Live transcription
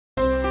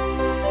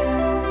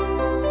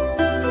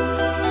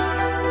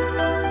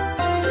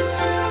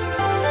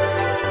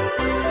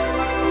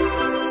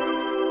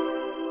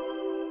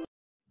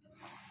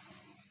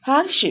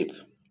Hardship.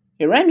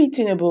 Remi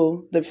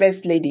Tinube, the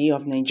First Lady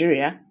of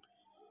Nigeria,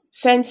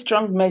 sent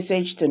strong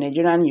message to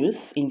Nigerian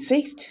youth,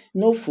 insists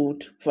no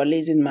food for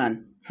lazy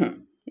man.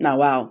 Now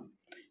wow,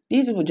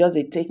 these people just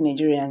they take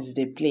Nigerians,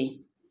 they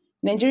play.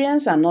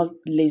 Nigerians are not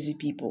lazy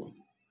people.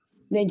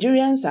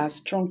 Nigerians are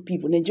strong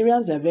people.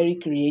 Nigerians are very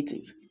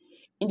creative.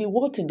 In the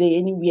world today,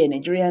 anywhere,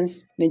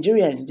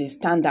 Nigerians, they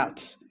stand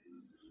out.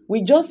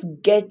 We just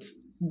get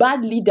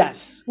bad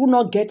leaders who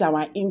not get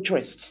our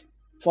interests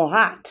for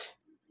heart.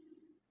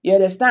 You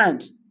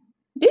understand?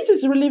 This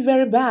is really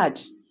very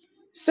bad.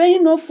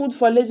 Saying no food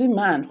for lazy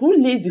man. Who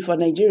lazy for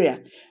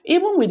Nigeria?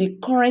 Even with the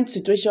current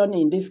situation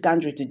in this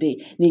country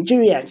today,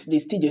 Nigerians, they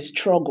still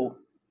struggle.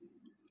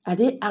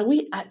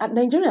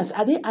 Nigerians,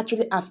 are they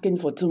actually asking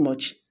for too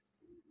much?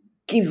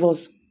 Give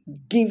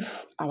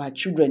our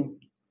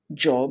children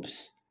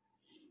jobs.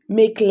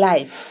 Make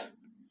life,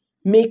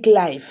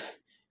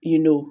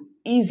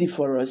 easy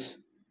for us.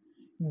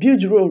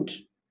 Build road,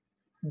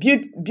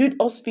 build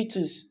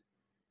hospitals,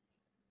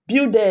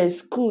 build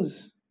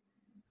schools.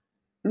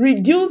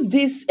 Reduce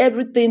this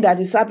everything that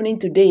is happening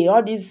today,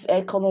 all this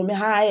economy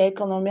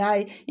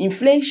high,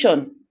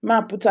 inflation.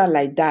 Man, put her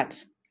like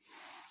that.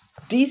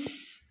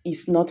 This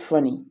is not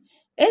funny.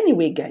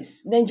 Anyway,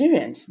 guys,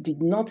 Nigerians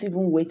did not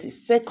even wait a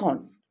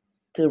second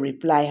to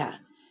reply her.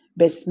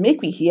 But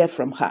make we hear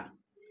from her.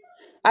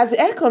 As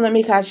the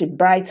economic hardship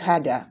bites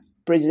harder,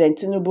 President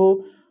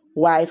Tinubu's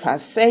wife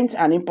has sent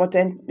an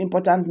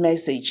important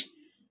message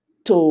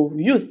to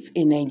youth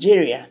in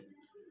Nigeria.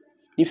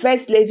 The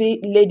First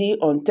Lady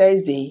on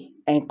Thursday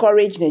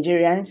encouraged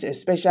Nigerians,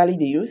 especially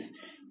the youth,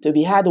 to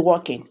be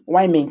hardworking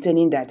while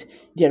maintaining that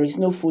there is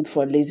no food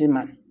for lazy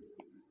man.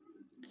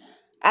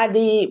 At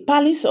the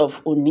palace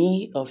of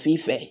Oni of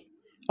Ife,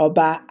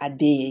 Oba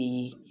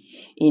Adeyeye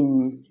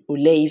in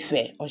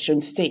Ile-Ife,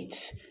 Osun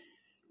State,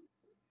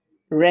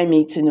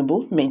 Remi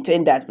Tinube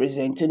maintained that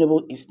President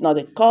Tinubu is not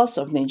the cause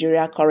of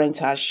Nigeria's current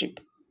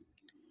hardship.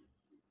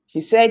 She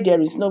said there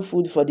is no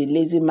food for the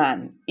lazy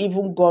man.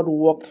 Even God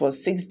worked for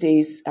 6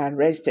 days and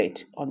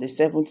rested on the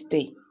 7th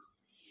day.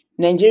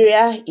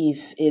 Nigeria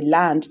is a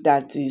land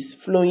that is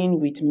flowing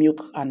with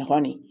milk and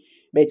honey,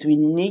 but we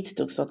need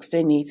to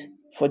sustain it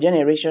for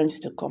generations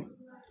to come.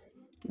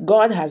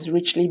 God has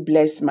richly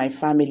blessed my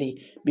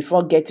family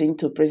before getting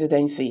to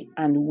presidency,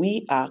 and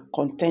we are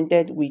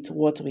contented with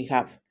what we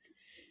have.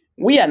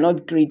 We are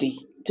not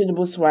greedy,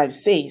 Tinubu's wife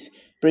says.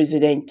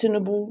 President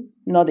Tinubu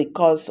not the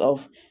cause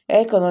of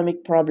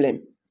economic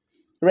problem.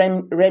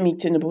 Remi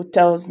Tinube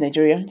tells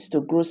Nigerians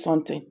to grow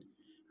something.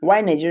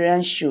 Why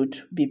Nigerians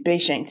should be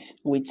patient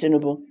with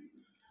Tinubu.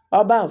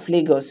 Oba of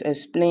Lagos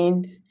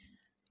explained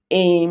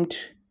in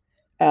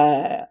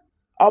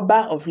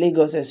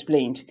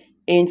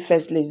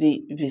First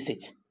Lady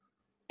visit.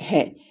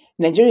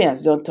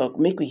 Nigerians don't talk,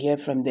 make we hear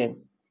from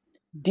them.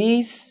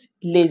 This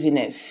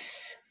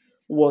laziness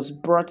was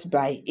brought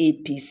by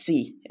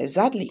APC.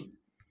 Exactly.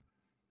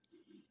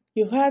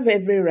 You have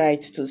every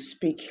right to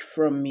speak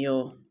from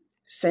your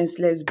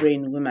senseless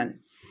brain,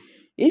 woman.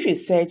 If you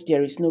said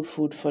there is no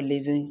food for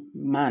lazy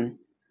man,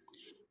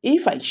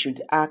 if I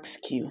should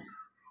ask you,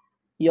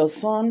 your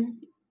son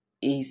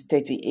is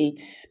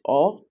 38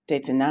 or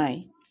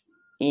 39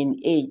 in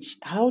age,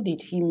 how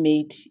did he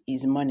make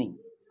his money?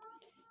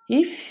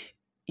 If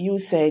you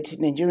said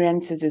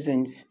Nigerian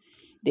citizens,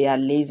 they are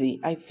lazy,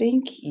 I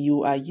think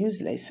you are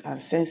useless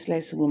and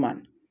senseless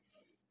woman.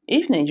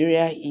 If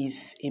Nigeria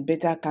is a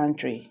better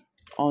country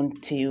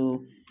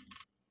until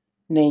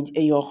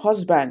your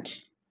husband,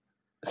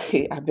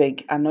 I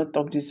beg, I'll not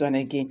talk this one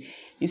again.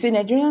 You see,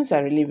 Nigerians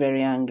are really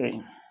very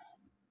angry,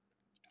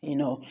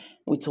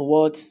 with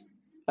what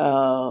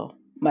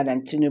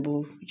Madam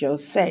Tinube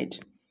just said.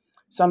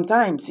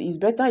 Sometimes it's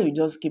better you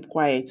just keep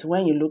quiet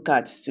when you look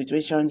at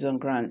situations on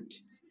ground.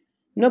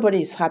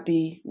 Nobody is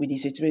happy with the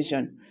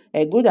situation.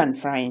 Good and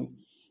fine.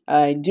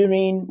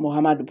 During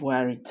Muhammadu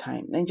Buhari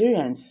time,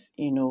 Nigerians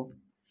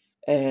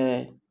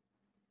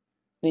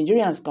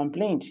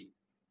complained.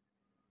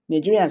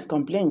 Nigerians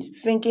complained,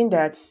 thinking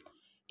that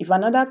if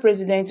another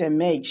president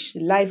emerged,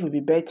 life would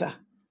be better.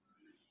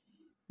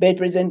 But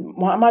President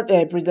Bola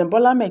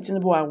Ahmed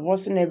Tinubu are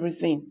worsening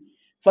everything.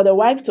 For the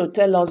wife to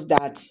tell us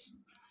that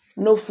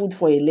no food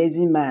for a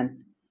lazy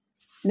man.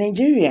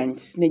 Nigerian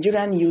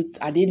youth,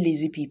 are they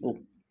lazy people?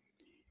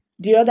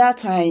 The other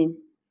time,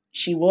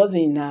 she was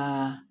in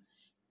a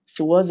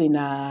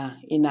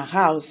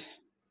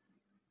house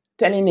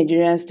telling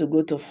Nigerians to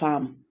go to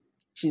farm.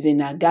 She's in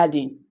her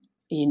garden,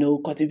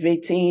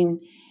 cultivating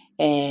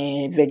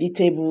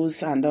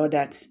vegetables and all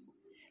that.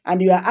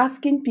 And you are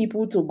asking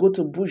people to go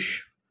to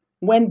bush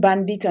when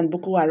bandits and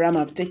Boko Haram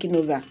have taken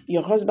over.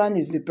 Your husband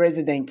is the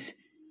president.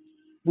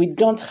 We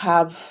don't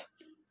have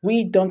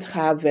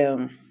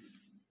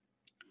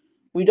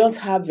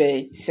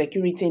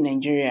security in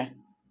Nigeria.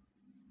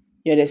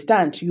 You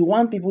understand? You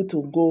want people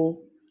to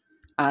go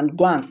and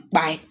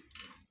buy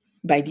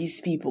by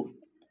these people.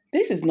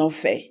 This is not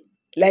fair.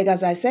 Like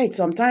as I said,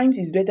 sometimes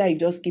it's better you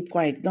just keep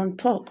quiet, don't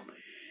talk.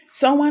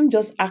 Someone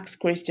just asked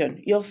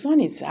question. Your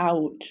son is how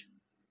old?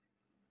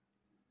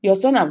 Your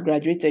son have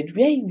graduated.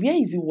 Where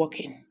is he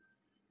working?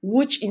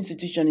 Which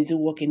institution is he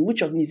working?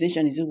 Which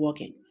organization is he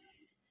working?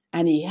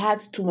 And he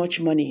has too much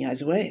money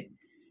as well.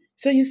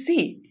 So you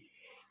see,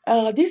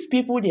 these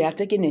people, they are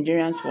taking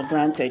Nigerians for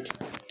granted.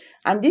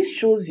 And this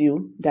shows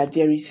you that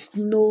there is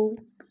no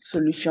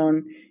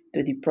solution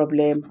to the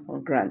problem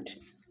on grant.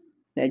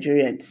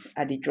 Nigerians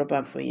at the drop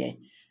out for you.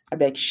 I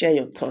beg, share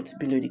your thoughts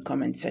below the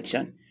comment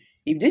section.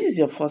 If this is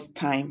your first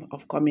time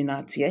of coming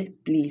out here,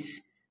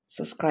 please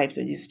subscribe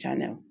to this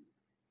channel.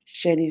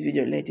 Share this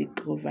video, let it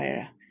go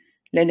viral.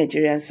 Let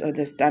Nigerians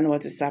understand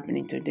what is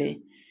happening today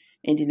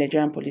in the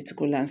Nigerian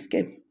political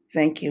landscape.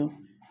 Thank you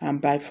and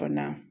bye for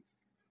now.